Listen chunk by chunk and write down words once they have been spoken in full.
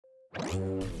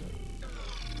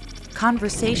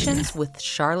Conversations with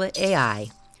Charlotte AI.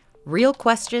 Real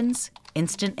questions,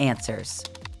 instant answers.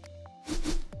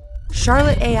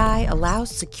 Charlotte AI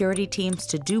allows security teams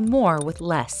to do more with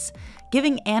less,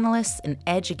 giving analysts an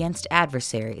edge against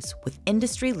adversaries with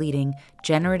industry-leading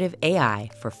generative AI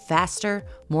for faster,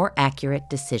 more accurate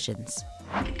decisions.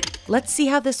 Let's see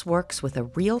how this works with a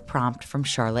real prompt from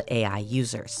Charlotte AI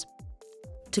users.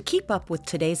 To keep up with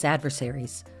today's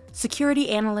adversaries, security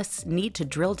analysts need to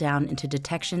drill down into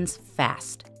detections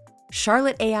fast.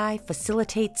 Charlotte AI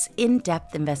facilitates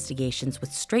in-depth investigations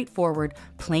with straightforward,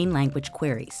 plain language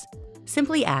queries.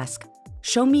 Simply ask,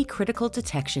 "Show me critical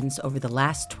detections over the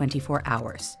last 24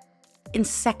 hours." In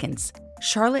seconds,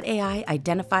 Charlotte AI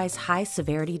identifies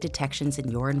high-severity detections in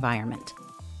your environment.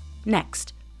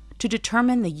 Next, to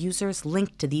determine the user's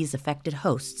link to these affected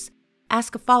hosts,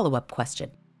 ask a follow-up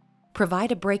question.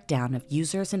 Provide a breakdown of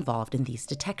users involved in these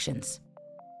detections.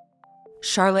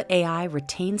 Charlotte AI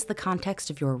retains the context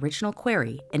of your original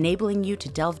query, enabling you to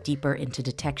delve deeper into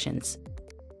detections.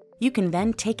 You can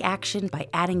then take action by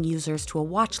adding users to a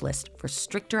watch list for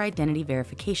stricter identity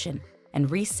verification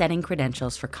and resetting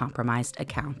credentials for compromised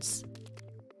accounts.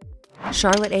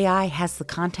 Charlotte AI has the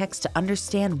context to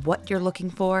understand what you're looking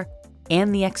for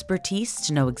and the expertise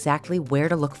to know exactly where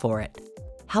to look for it,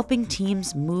 helping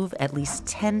teams move at least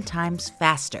 10 times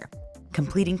faster,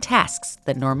 completing tasks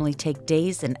that normally take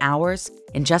days and hours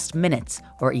in just minutes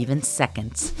or even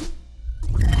seconds.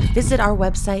 Visit our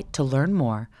website to learn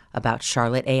more about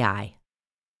Charlotte AI.